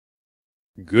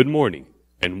Good morning,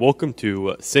 and welcome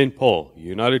to St. Paul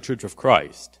United Church of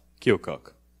Christ,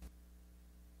 Keokuk.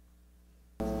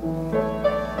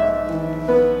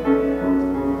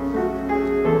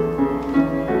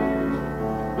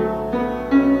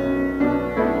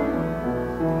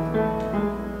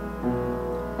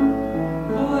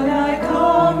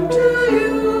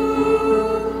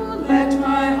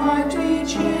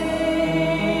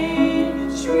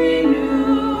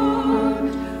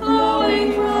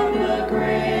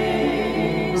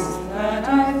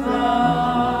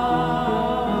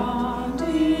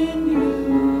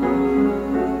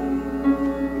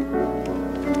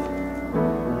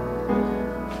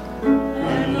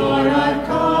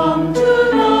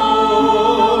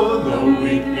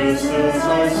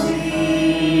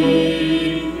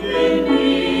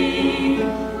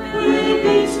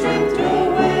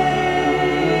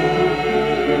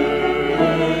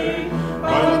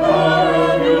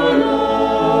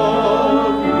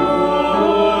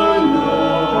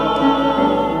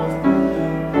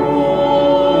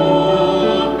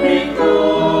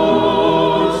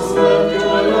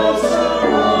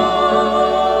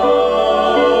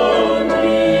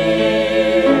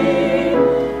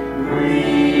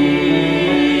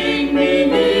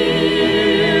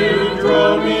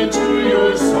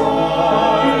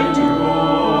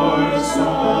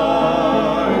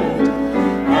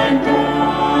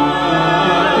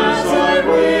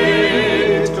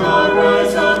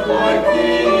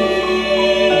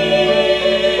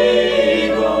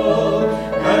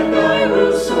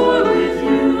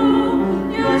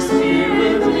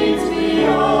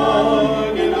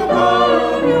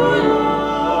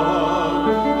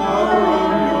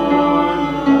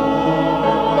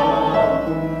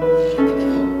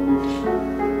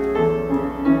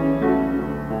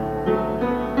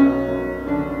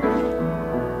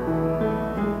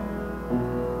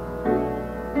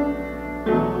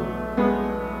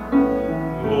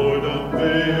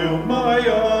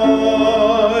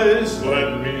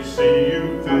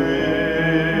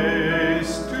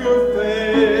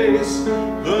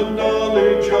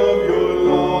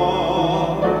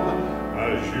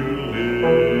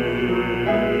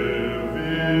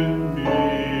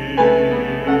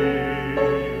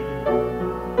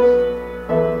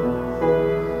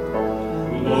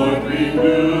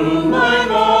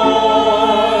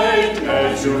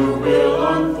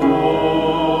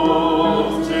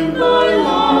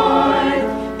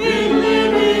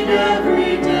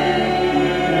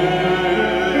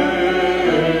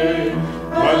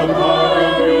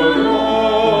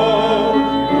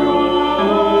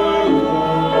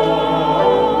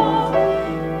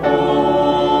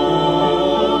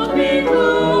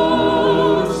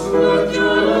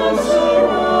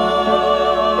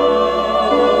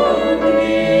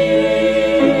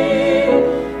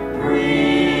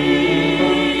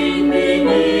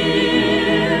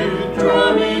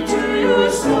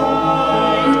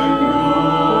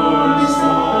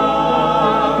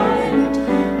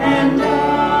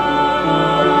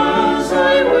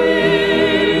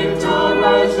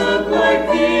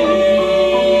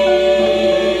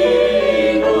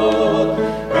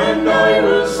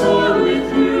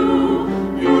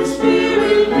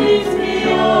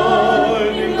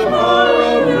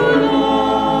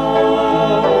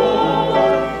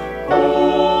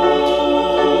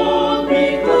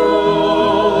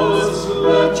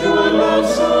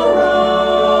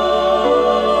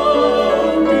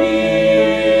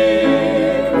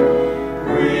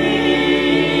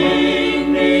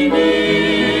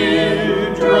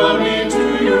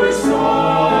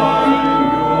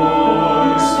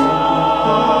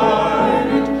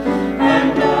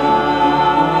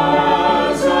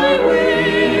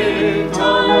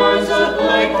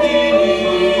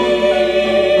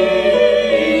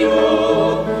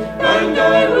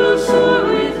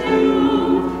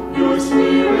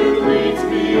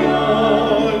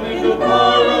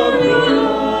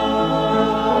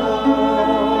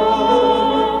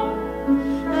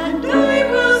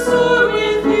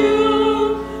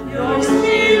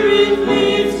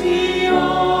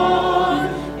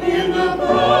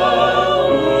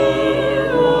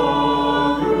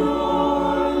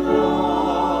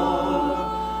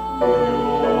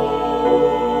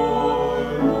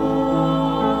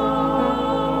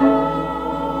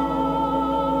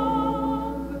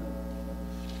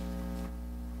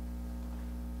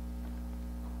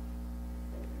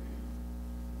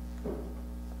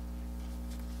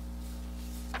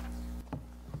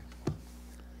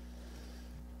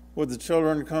 Would the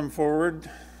children come forward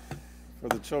for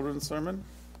the children's sermon?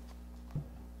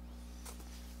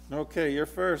 Okay, you're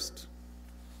first.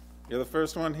 You're the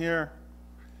first one here.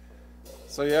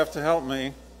 So you have to help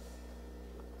me.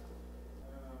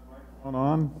 Going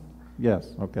on?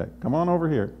 Yes, okay. Come on over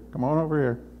here. Come on over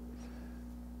here.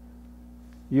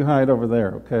 You hide over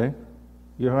there, okay?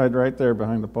 You hide right there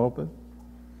behind the pulpit.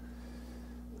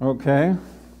 Okay.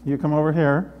 You come over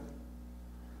here.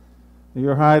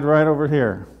 You hide right over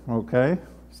here, okay?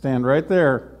 Stand right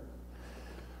there.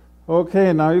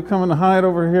 Okay, now you come and hide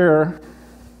over here.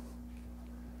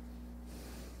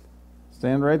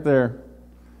 Stand right there.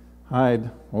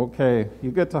 Hide. Okay.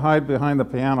 You get to hide behind the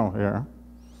piano here.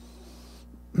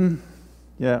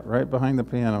 Yeah, right behind the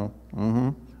piano.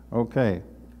 Okay.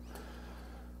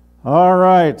 All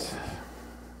right.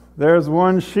 There's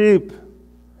one sheep.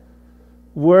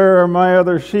 Where are my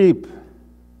other sheep?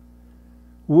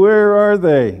 Where are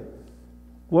they?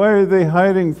 Why are they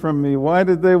hiding from me? Why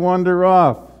did they wander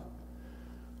off?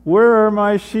 Where are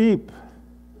my sheep?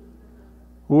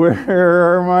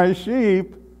 Where are my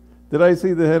sheep? Did I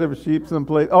see the head of a sheep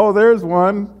someplace? Oh, there's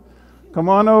one. Come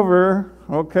on over.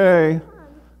 Okay.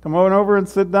 Come on over and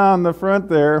sit down in the front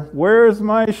there. Where's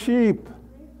my sheep?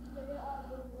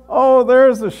 Oh,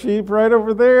 there's a sheep right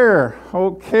over there.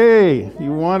 Okay.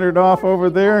 You wandered off over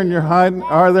there and you're hiding.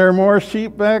 Are there more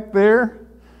sheep back there?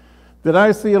 Did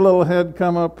I see a little head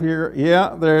come up here?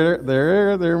 Yeah, there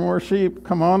are more sheep.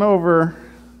 Come on over.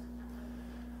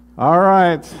 All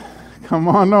right. Come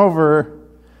on over.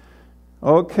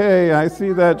 Okay, I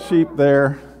see that sheep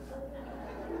there.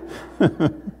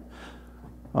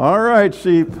 All right,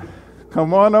 sheep.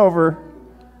 Come on over.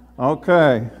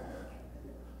 Okay.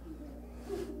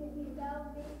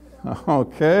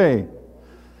 Okay.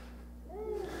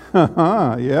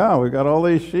 Yeah, we got all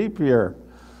these sheep here.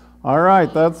 All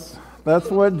right, that's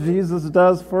what Jesus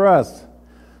does for us.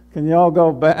 Can you all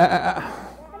go back?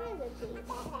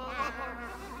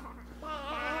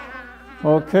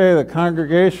 Okay, the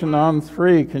congregation on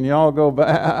 3. Can you all go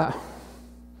back?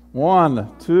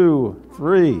 1, 2,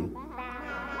 3.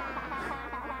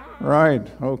 Right,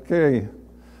 okay.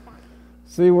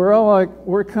 See,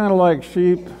 we're kind of like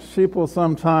sheep. Sheep will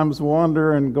sometimes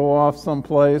wander and go off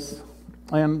someplace.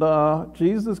 And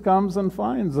Jesus comes and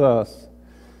finds us.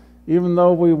 Even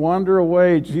though we wander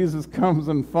away, Jesus comes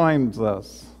and finds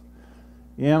us.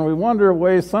 And we wander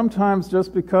away sometimes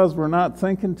just because we're not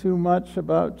thinking too much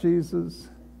about Jesus.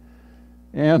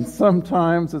 And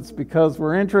sometimes it's because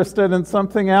we're interested in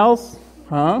something else.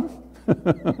 Huh?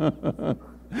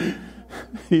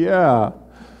 Yeah.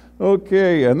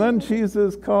 Okay. And then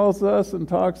Jesus calls us and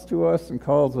talks to us and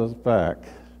calls us back.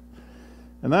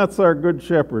 And that's our good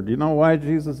shepherd. Do you know why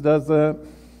Jesus does that?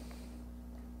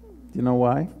 Do you know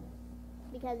why?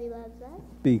 Because he loves us?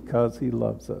 Because he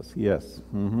loves us, yes.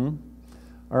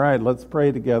 All right, let's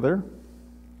pray together.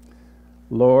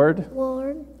 Lord,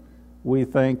 we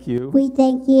thank you we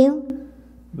thank you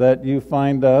that you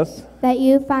find us that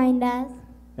you find us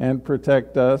and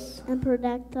protect us and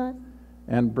protect us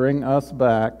and bring us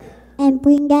back and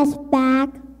bring us back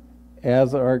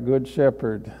as our good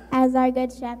shepherd. as our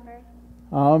good shepherd.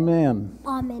 Amen.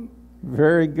 Amen.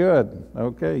 Very good.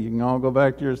 Okay, you can all go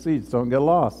back to your seats. Don't get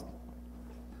lost.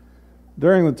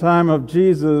 During the time of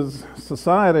Jesus,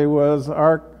 society was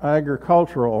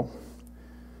agricultural.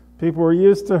 People were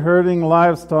used to herding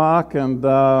livestock, and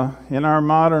in our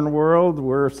modern world,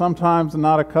 we're sometimes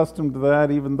not accustomed to that,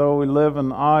 even though we live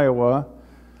in Iowa.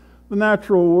 The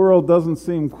natural world doesn't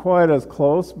seem quite as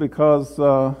close because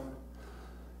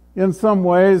in some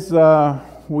ways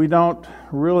we don't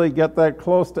really get that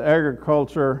close to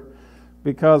agriculture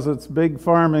because it's big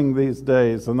farming these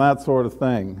days and that sort of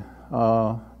thing.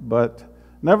 But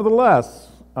nevertheless,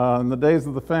 in the days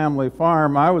of the family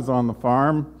farm, I was on the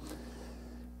farm,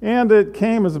 and it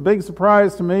came as a big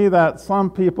surprise to me that some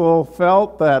people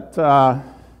felt that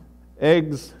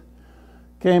eggs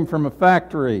came from a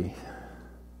factory.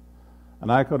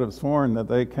 And I could have sworn that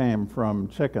they came from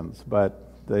chickens,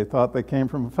 but they thought they came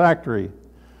from a factory.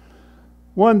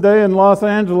 One day in Los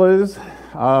Angeles,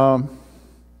 the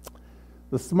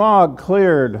smog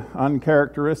cleared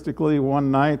uncharacteristically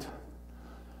one night,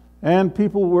 and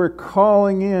people were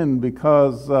calling in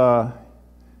because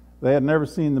they had never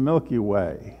seen the Milky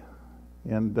Way,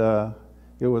 and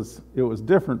it was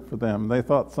different for them. They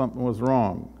thought something was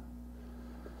wrong.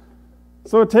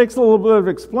 So it takes a little bit of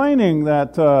explaining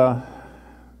that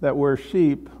we're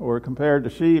sheep, or compared to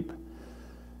sheep,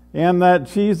 and that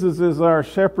Jesus is our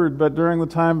shepherd. But during the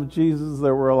time of Jesus,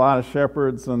 there were a lot of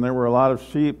shepherds and there were a lot of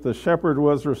sheep. The shepherd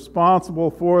was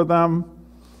responsible for them.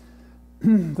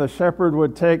 The shepherd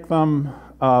would take them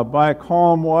by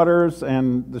calm waters,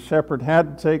 and the shepherd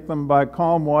had to take them by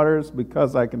calm waters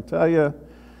because I can tell you,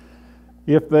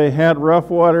 if they had rough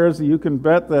waters, you can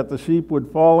bet that the sheep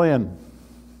would fall in.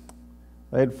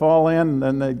 They'd fall in, and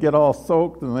then they'd get all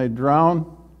soaked and they'd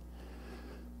drown.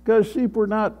 Because sheep were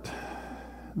not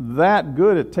that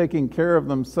good at taking care of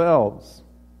themselves.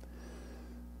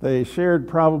 They shared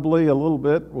probably a little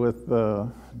bit with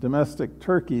domestic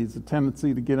turkeys, a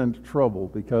tendency to get into trouble,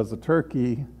 because a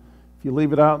turkey, if you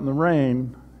leave it out in the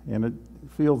rain and it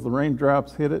feels the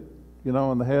raindrops hit it,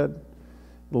 in the head,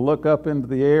 it'll look up into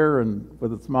the air and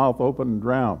with its mouth open and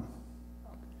drown.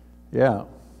 Yeah.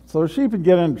 So sheep would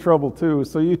get into trouble too.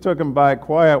 So you took them by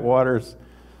quiet waters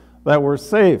that were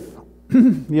safe.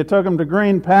 You took them to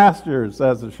green pastures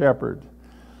as a shepherd.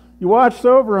 You watched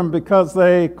over them because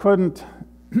they couldn't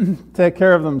take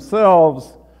care of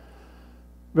themselves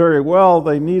very well.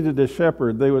 They needed a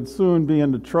shepherd. They would soon be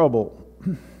into trouble.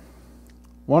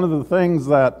 One of the things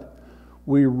that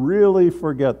we really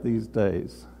forget these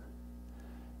days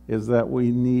is that we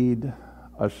need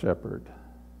a shepherd.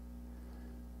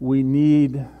 We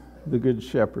need the Good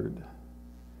Shepherd.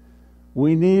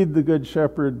 We need the Good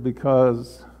Shepherd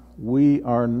because we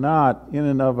are not in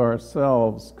and of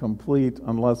ourselves complete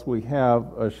unless we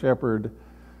have a shepherd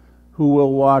who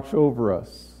will watch over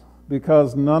us.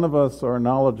 Because none of us are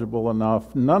knowledgeable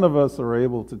enough, none of us are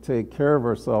able to take care of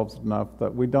ourselves enough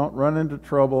that we don't run into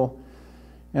trouble,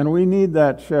 and we need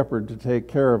that shepherd to take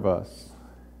care of us.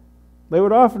 They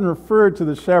would often refer to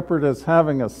the shepherd as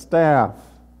having a staff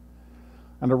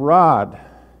and a rod,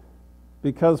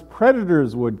 because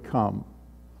predators would come.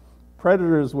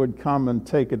 Predators would come and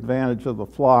take advantage of the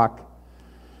flock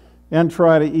and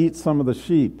try to eat some of the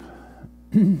sheep.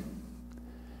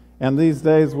 And these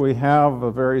days we have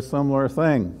a very similar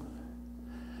thing.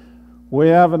 We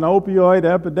have an opioid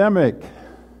epidemic.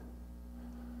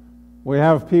 We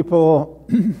have people,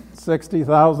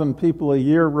 60,000 people a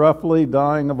year roughly,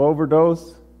 dying of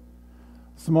overdose.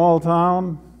 Small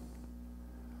town.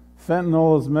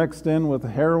 Fentanyl is mixed in with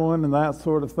heroin and that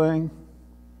sort of thing.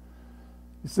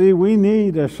 You see, we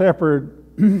need a shepherd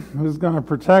who's going to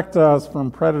protect us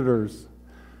from predators,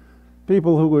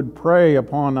 people who would prey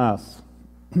upon us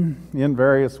in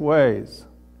various ways.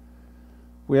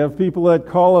 We have people that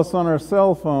call us on our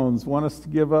cell phones, want us to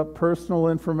give up personal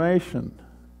information.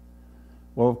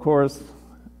 Well, of course,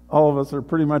 all of us are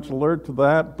pretty much alert to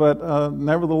that, but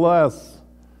nevertheless,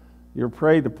 you're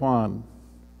preyed upon.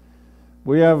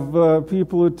 We have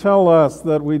people who tell us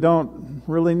that we don't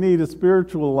really need a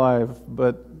spiritual life,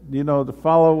 but, to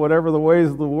follow whatever the ways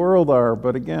of the world are.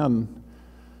 But again,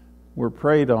 we're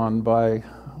preyed on by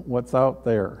what's out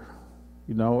there.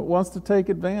 It wants to take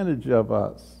advantage of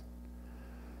us.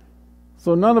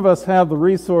 So none of us have the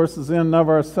resources in and of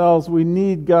ourselves. We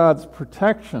need God's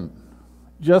protection.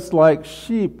 Just like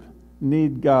sheep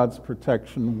need God's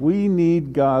protection, we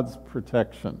need God's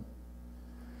protection.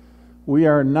 We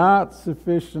are not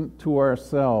sufficient to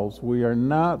ourselves. We are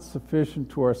not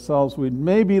sufficient to ourselves. We'd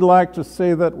maybe like to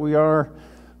say that we are.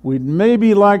 We'd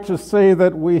maybe like to say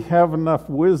that we have enough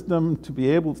wisdom to be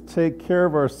able to take care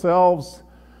of ourselves.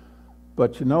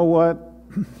 But you know what?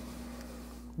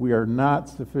 We are not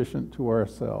sufficient to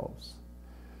ourselves.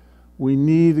 We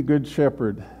need a good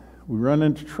shepherd. We run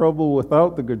into trouble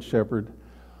without the good shepherd.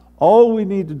 All we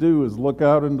need to do is look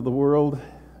out into the world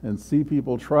and see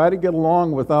people try to get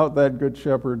along without that good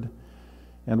shepherd,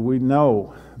 and we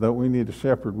know that we need a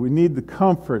shepherd. We need the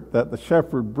comfort that the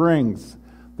shepherd brings,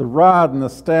 the rod and the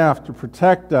staff to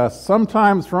protect us,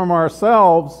 sometimes from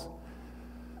ourselves,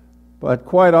 but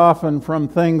quite often from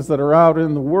things that are out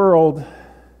in the world.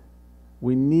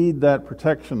 We need that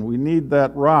protection. We need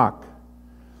that rock.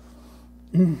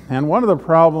 And one of the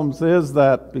problems is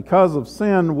that because of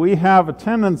sin, we have a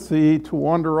tendency to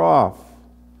wander off.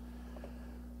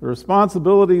 The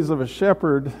responsibilities of a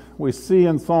shepherd, we see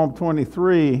in Psalm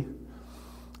 23,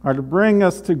 are to bring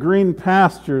us to green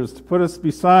pastures, to put us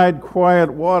beside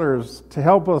quiet waters, to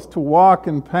help us to walk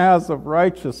in paths of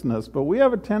righteousness. But we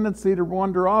have a tendency to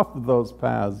wander off of those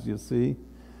paths, you see.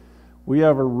 We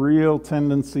have a real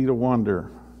tendency to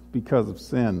wander because of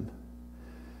sin.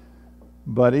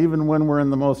 But even when we're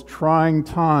in the most trying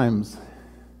times,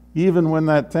 even when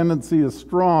that tendency is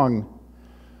strong,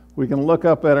 we can look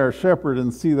up at our shepherd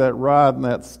and see that rod and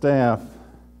that staff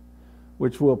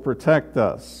which will protect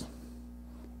us.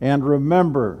 And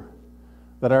remember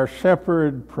that our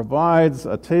shepherd provides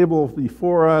a table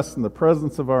before us in the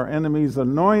presence of our enemies,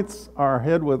 anoints our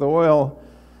head with oil,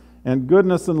 and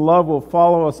goodness and love will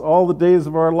follow us all the days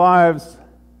of our lives,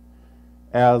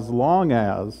 as long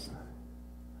as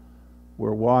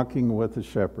we're walking with the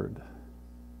shepherd.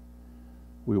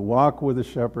 We walk with the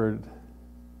shepherd,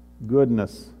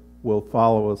 goodness will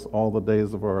follow us all the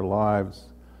days of our lives.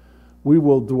 We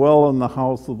will dwell in the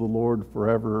house of the Lord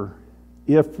forever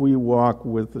if we walk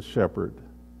with the shepherd.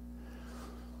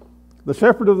 The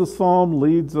shepherd of the psalm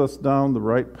leads us down the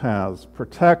right paths,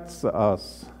 protects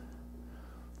us,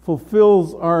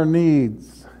 fulfills our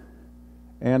needs,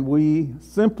 and we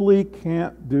simply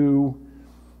can't do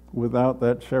without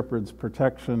that shepherd's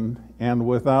protection and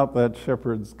without that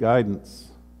shepherd's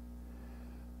guidance.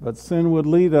 But sin would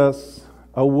lead us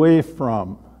away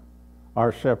from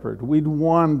our shepherd. We'd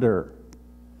wander.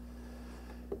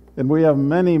 And we have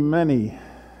many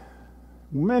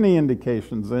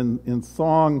indications in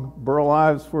song, Burl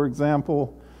Ives, for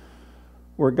example,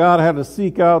 where God had to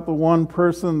seek out the one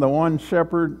person, the one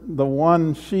shepherd, the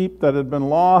one sheep that had been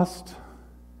lost.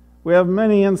 We have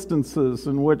many instances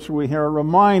in which we are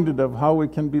reminded of how we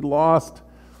can be lost,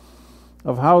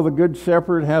 of how the good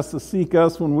shepherd has to seek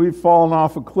us when we've fallen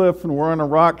off a cliff and we're on a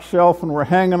rock shelf and we're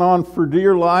hanging on for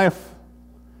dear life.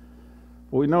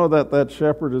 We know that that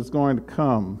shepherd is going to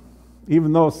come.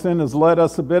 Even though sin has led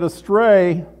us a bit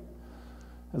astray,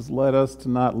 has led us to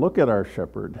not look at our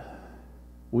shepherd,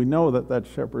 we know that that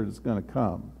shepherd is going to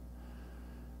come.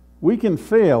 We can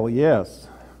fail, yes,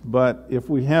 but if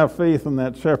we have faith in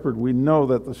that shepherd, we know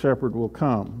that the shepherd will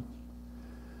come.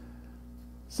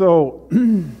 So,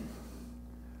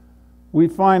 we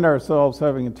find ourselves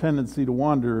having a tendency to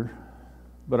wander,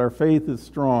 but our faith is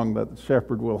strong that the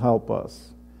shepherd will help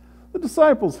us. The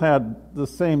disciples had the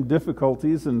same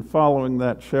difficulties in following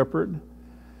that shepherd.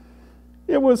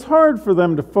 It was hard for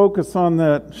them to focus on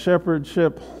that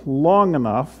shepherdship long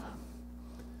enough,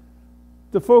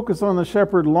 for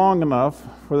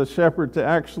the shepherd to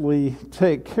actually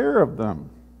take care of them.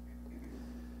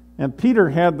 And Peter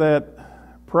had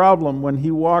that problem when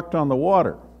he walked on the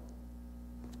water.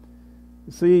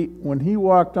 You see, when he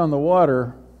walked on the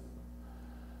water,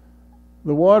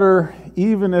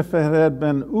 even if it had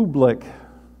been oobleck,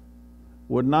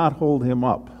 would not hold him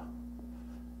up.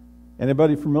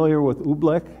 Anybody familiar with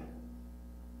oobleck?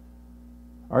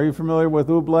 Are you familiar with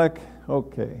oobleck?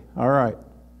 Okay, all right.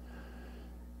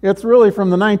 It's really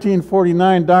from the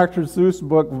 1949 Dr. Seuss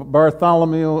book,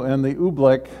 Bartholomew and the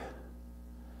Oobleck.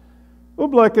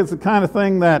 Oobleck is the kind of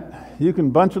thing that you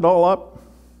can bunch it all up.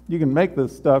 You can make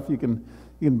this stuff. You can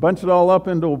bunch it all up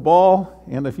into a ball,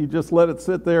 and if you just let it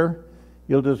sit there,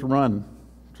 you'll just run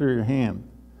through your hand.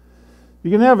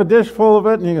 You can have a dish full of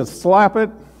it, and you can slap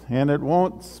it, and it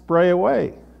won't spray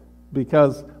away,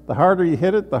 because the harder you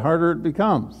hit it, the harder it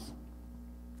becomes.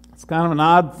 It's kind of an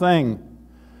odd thing.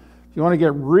 If you want to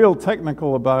get real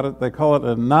technical about it, they call it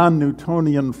a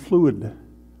non-Newtonian fluid.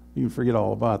 You can forget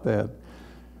all about that.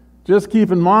 Just keep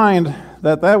in mind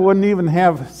that wouldn't even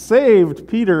have saved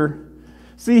Peter.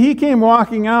 See, he came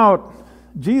walking out.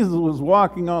 Jesus was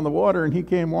walking on the water, and he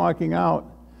came walking out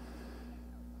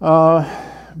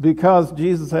because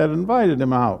Jesus had invited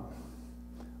him out.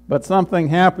 But something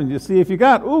happened. You see, if you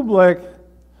got oobleck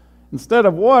instead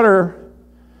of water,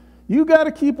 you got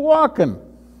to keep walking.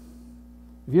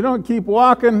 If you don't keep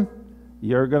walking,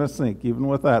 you're going to sink, even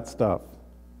with that stuff.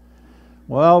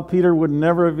 Well, Peter would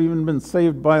never have even been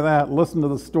saved by that. Listen to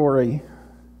the story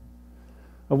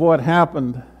of what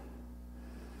happened.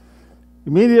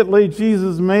 Immediately,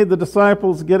 Jesus made the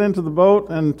disciples get into the boat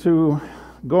and to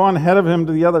go on ahead of him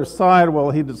to the other side while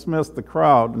he dismissed the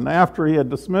crowd. And after he had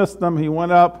dismissed them, he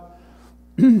went up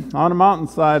on a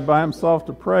mountainside by himself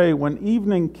to pray. When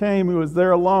evening came, he was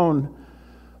there alone.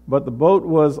 But the boat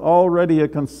was already a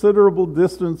considerable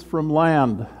distance from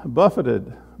land,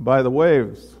 buffeted by the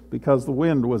waves, because the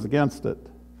wind was against it.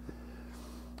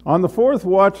 On the fourth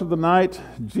watch of the night,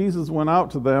 Jesus went out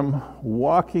to them,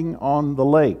 walking on the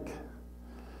lake.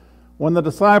 When the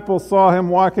disciples saw him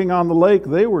walking on the lake,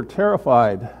 they were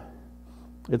terrified.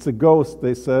 "It's a ghost,"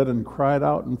 they said, and cried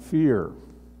out in fear.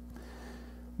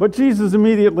 But Jesus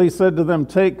immediately said to them,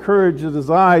 "Take courage, it is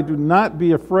I, do not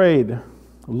be afraid."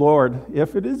 "Lord,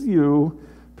 if it is you,"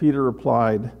 Peter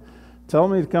replied, "tell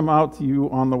me to come out to you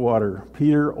on the water."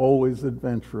 Peter, always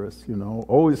adventurous,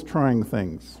 always trying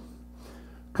things.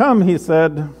 "Come," he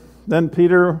said. Then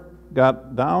Peter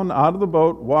got down out of the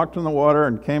boat, walked on the water,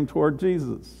 and came toward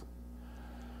Jesus.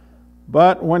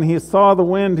 But when he saw the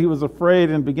wind, he was afraid,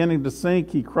 and beginning to sink,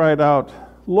 he cried out,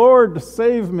 "Lord,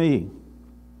 save me."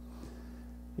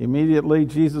 Immediately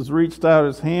Jesus reached out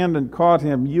his hand and caught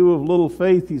him. "You of little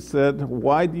faith," he said,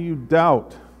 "why do you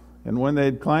doubt?" And when they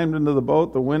had climbed into the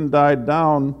boat, the wind died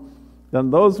down. Then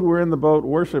those who were in the boat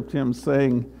worshipped him,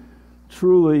 saying,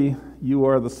 "Truly, you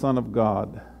are the Son of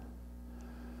God."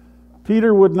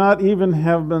 Peter would not even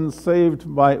have been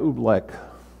saved by oobleck.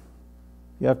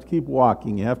 You have to keep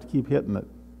walking. You have to keep hitting it.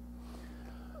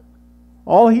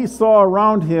 All he saw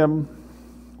around him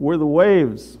were the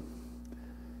waves.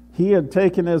 He had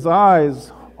taken his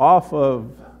eyes off of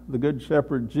the Good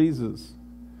Shepherd Jesus.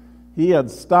 He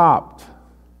had stopped.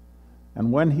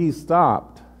 And when he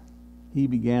stopped, he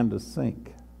began to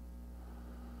sink.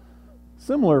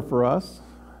 Similar for us,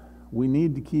 we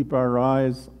need to keep our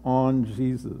eyes on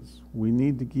Jesus. We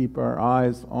need to keep our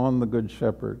eyes on the Good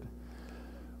Shepherd.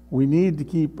 We need to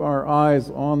keep our eyes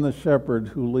on the shepherd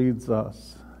who leads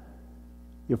us.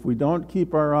 If we don't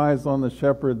keep our eyes on the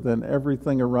shepherd, then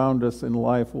everything around us in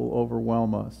life will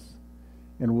overwhelm us,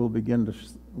 and we'll begin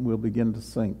to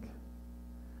sink.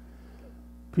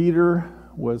 Peter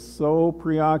was so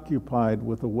preoccupied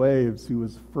with the waves, he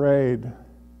was afraid,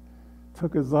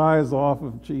 took his eyes off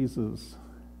of Jesus,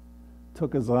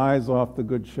 took his eyes off the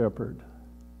Good Shepherd.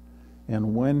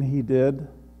 And when he did,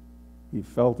 he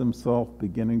felt himself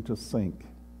beginning to sink.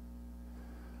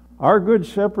 Our Good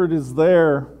Shepherd is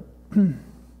there, and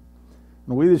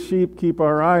we the sheep keep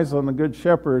our eyes on the Good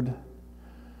Shepherd,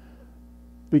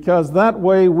 because that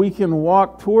way we can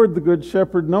walk toward the Good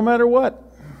Shepherd no matter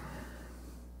what,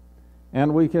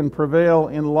 and we can prevail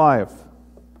in life.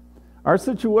 Our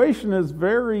situation is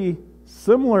very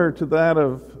similar to that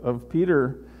of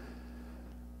Peter.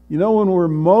 You know, when we're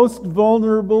most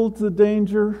vulnerable to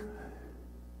danger,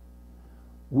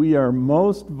 we are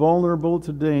most vulnerable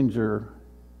to danger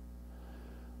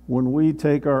when we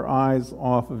take our eyes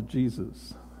off of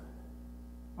Jesus,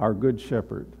 our Good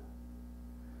Shepherd.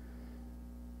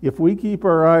 If we keep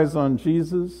our eyes on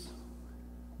Jesus,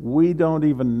 we don't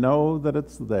even know that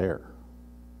it's there.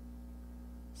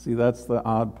 See, that's the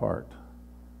odd part.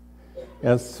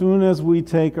 As soon as we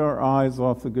take our eyes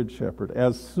off the Good Shepherd,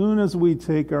 as soon as we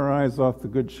take our eyes off the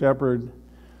Good Shepherd,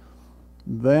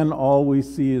 then all we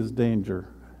see is danger.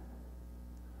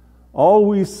 All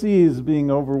we see is being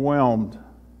overwhelmed.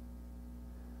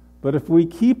 But if we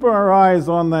keep our eyes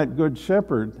on that Good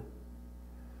Shepherd,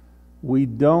 we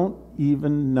don't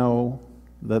even know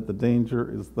that the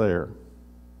danger is there.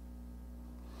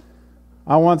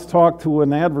 I once talked to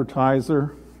an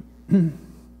advertiser,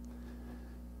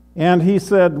 and he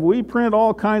said, we print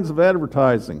all kinds of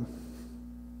advertising.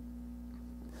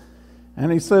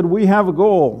 And he said, we have a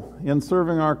goal in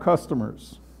serving our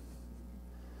customers.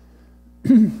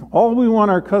 All we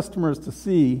want our customers to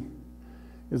see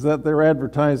is that their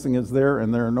advertising is there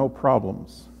and there are no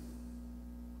problems.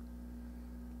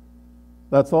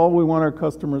 That's all we want our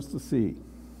customers to see.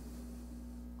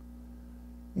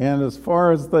 And as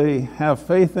far as they have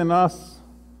faith in us,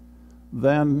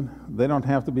 then they don't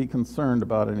have to be concerned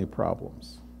about any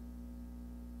problems.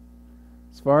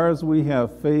 As far as we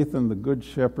have faith in the Good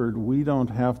Shepherd, we don't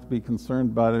have to be concerned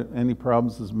about any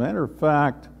problems. As a matter of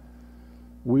fact,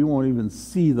 we won't even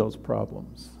see those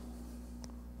problems.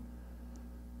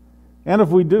 And if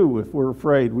we do, if we're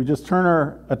afraid, we just turn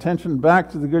our attention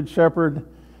back to the Good Shepherd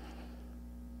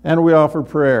and we offer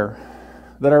prayer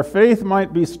that our faith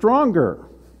might be stronger,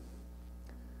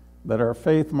 that our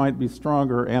faith might be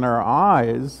stronger and our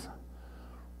eyes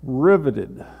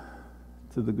riveted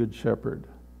to the Good Shepherd.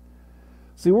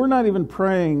 See, we're not even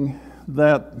praying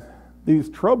that these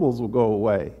troubles will go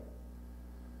away.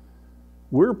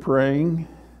 We're praying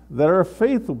that our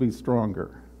faith will be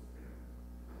stronger.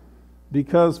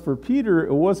 Because for Peter,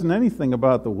 it wasn't anything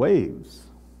about the waves.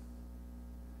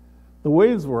 The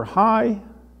waves were high,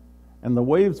 and the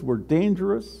waves were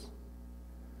dangerous.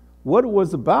 What it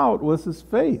was about was his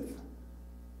faith.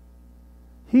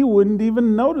 He wouldn't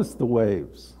even notice the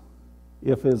waves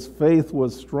if his faith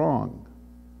was strong.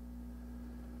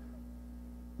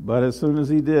 But as soon as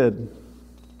he did,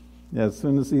 as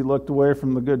soon as he looked away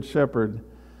from the Good Shepherd,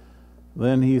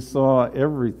 then he saw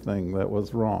everything that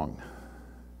was wrong.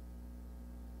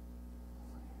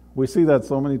 We see that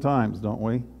so many times, don't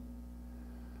we?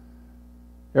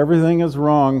 Everything is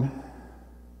wrong.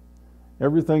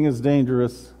 Everything is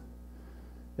dangerous.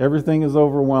 Everything is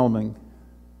overwhelming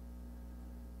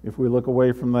if we look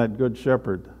away from that Good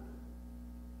Shepherd.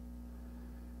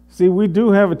 See, we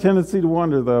do have a tendency to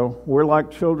wonder, though. We're like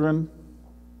children.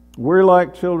 We're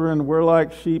like children. We're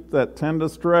like sheep that tend to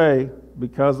stray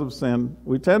because of sin.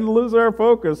 We tend to lose our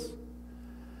focus.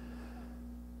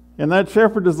 And that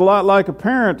shepherd is a lot like a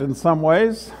parent in some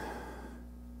ways.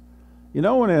 You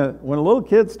know, when a little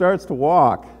kid starts to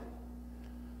walk,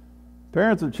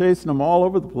 parents are chasing them all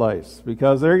over the place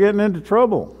because they're getting into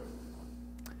trouble.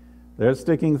 They're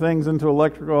sticking things into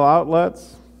electrical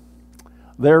outlets.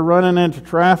 They're running into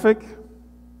traffic.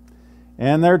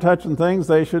 And they're touching things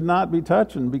they should not be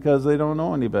touching because they don't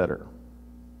know any better.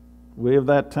 We have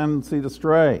that tendency to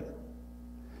stray.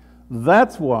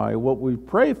 That's why what we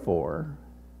pray for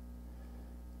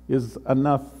is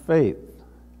enough faith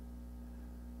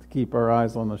to keep our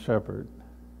eyes on the shepherd.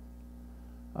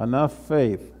 Enough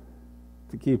faith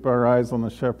to keep our eyes on the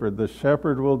shepherd. The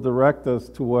shepherd will direct us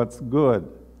to what's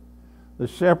good. The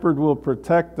shepherd will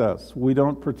protect us. We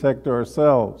don't protect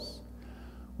ourselves.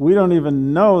 We don't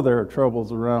even know there are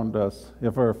troubles around us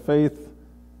if our faith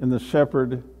in the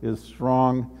shepherd is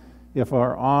strong. If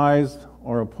our eyes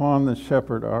are upon the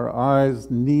shepherd, our eyes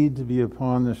need to be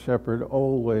upon the shepherd,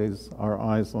 always our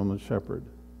eyes on the shepherd.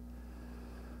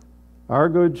 Our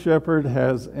good shepherd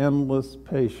has endless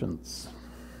patience.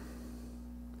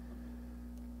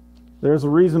 There's a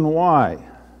reason why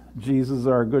Jesus,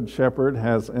 our good shepherd,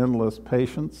 has endless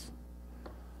patience.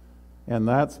 And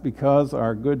that's because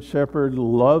our good shepherd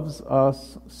loves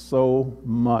us so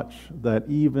much that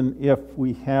even if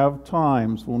we have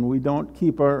times when we don't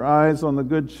keep our eyes on the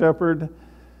good shepherd,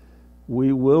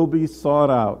 we will be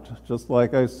sought out, just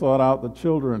like I sought out the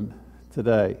children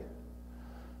today.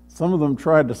 Some of them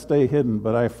tried to stay hidden,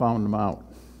 but I found them out.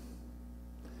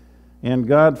 And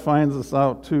God finds us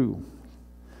out too.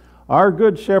 Our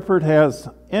good shepherd has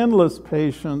endless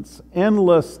patience,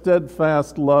 endless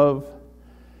steadfast love,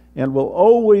 and will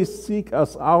always seek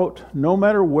us out no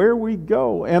matter where we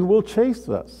go, and will chase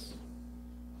us.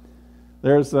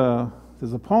 There's a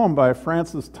poem by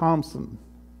Francis Thompson.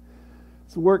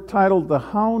 It's a work titled The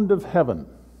Hound of Heaven.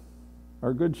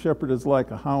 Our good shepherd is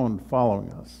like a hound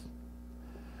following us.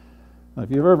 Now,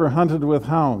 if you've ever hunted with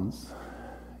hounds,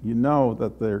 you know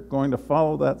that they're going to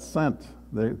follow that scent.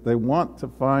 They want to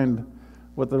find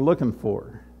what they're looking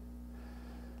for.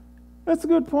 That's a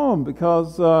good poem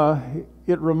because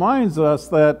it reminds us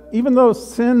that even though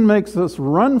sin makes us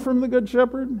run from the Good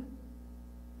Shepherd,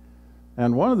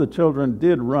 and one of the children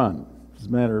did run, as a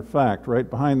matter of fact, right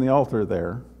behind the altar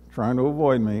there, trying to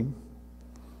avoid me.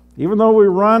 Even though we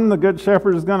run, the Good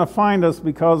Shepherd is going to find us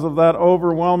because of that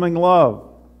overwhelming love.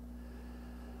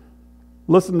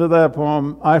 Listen to that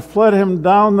poem. I fled him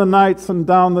down the nights and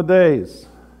down the days.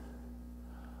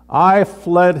 I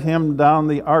fled him down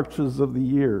the arches of the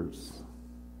years.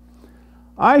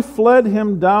 I fled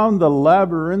him down the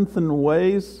labyrinthine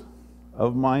ways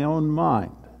of my own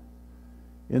mind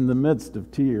in the midst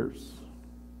of tears.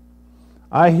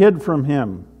 I hid from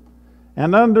him,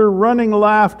 and under running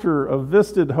laughter of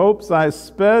visted hopes I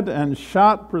sped and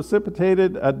shot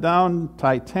precipitated adown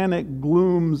titanic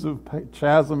glooms of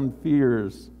chasmed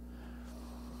fears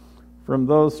from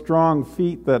those strong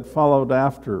feet that followed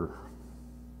after.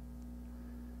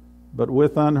 But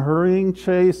with unhurrying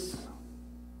chase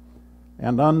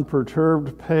and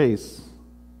unperturbed pace,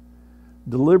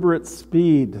 deliberate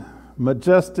speed,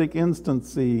 majestic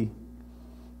instancy,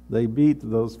 they beat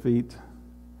those feet,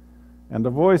 and a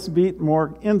voice beat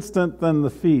more instant than the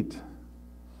feet.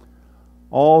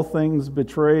 All things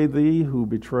betray thee who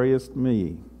betrayest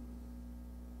me.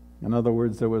 In other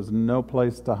words, there was no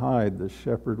place to hide. The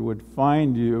shepherd would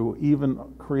find you. Even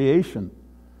creation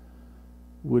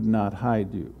would not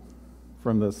hide you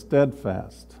from the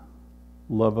steadfast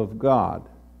love of God,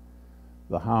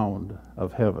 the hound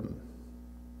of heaven.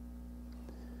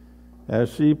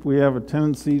 As sheep, we have a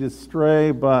tendency to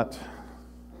stray, but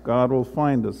God will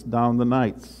find us down the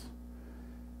nights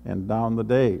and down the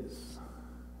days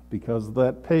because of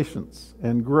that patience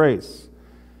and grace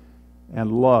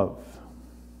and love.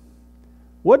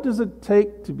 What does it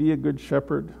take to be a good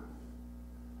shepherd?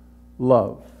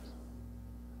 Love.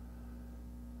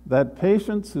 That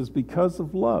patience is because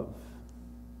of love.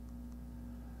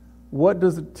 What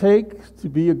does it take to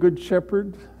be a good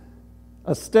shepherd?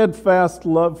 A steadfast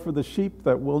love for the sheep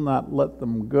that will not let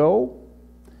them go,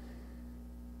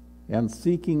 and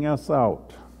seeking us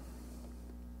out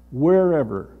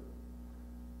wherever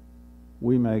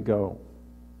we may go.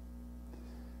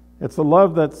 It's a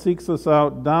love that seeks us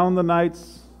out down the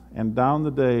nights and down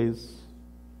the days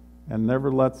and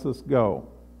never lets us go.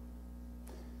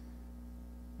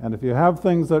 And if you have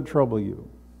things that trouble you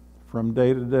from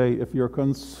day to day, if you're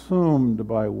consumed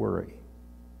by worry,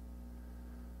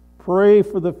 pray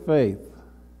for the faith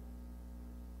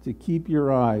to keep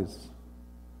your eyes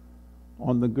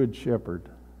on the Good Shepherd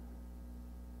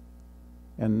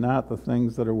and not the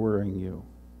things that are worrying you.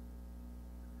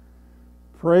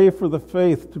 Pray for the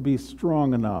faith to be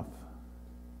strong enough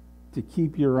to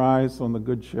keep your eyes on the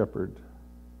Good Shepherd,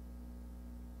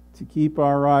 to keep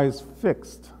our eyes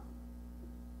fixed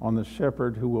on the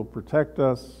Shepherd who will protect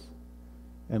us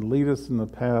and lead us in the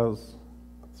paths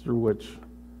through which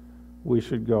we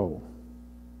should go.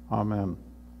 Amen.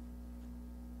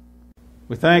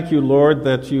 We thank you, Lord,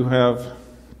 that you have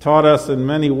taught us in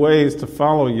many ways to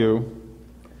follow you,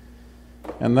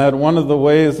 and that one of the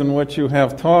ways in which you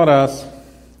have taught us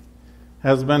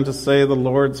has been to say the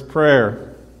Lord's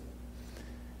Prayer.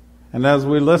 And as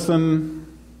we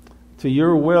listen to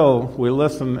your will, we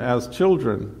listen as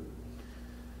children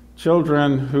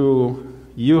children who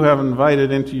you have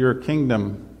invited into your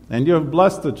kingdom, and you have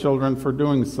blessed the children for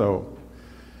doing so.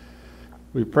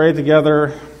 We pray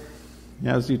together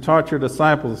as you taught your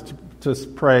disciples to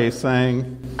pray,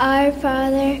 saying, Our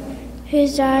Father, who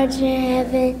art in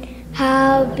heaven,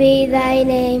 hallowed be thy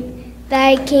name.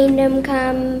 Thy kingdom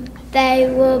come, thy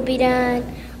will be done,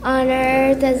 on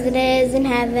earth as it is in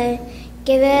heaven.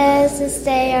 Give us this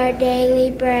day our daily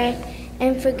bread,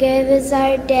 and forgive us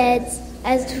our debts,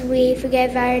 as we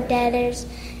forgive our debtors.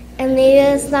 And lead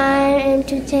us not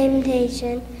into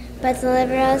temptation, but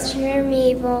deliver us from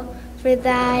evil. For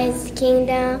thy is the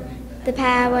kingdom, the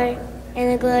power,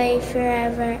 and the glory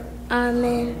forever.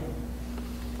 Amen.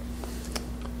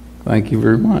 Thank you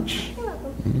very much.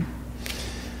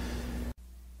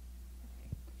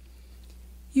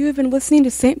 You have been listening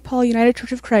to St. Paul United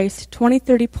Church of Christ,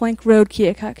 2030 Plank Road,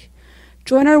 Keokuk.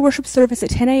 Join our worship service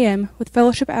at 10 a.m. with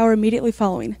fellowship hour immediately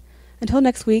following. Until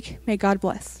next week, may God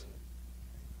bless.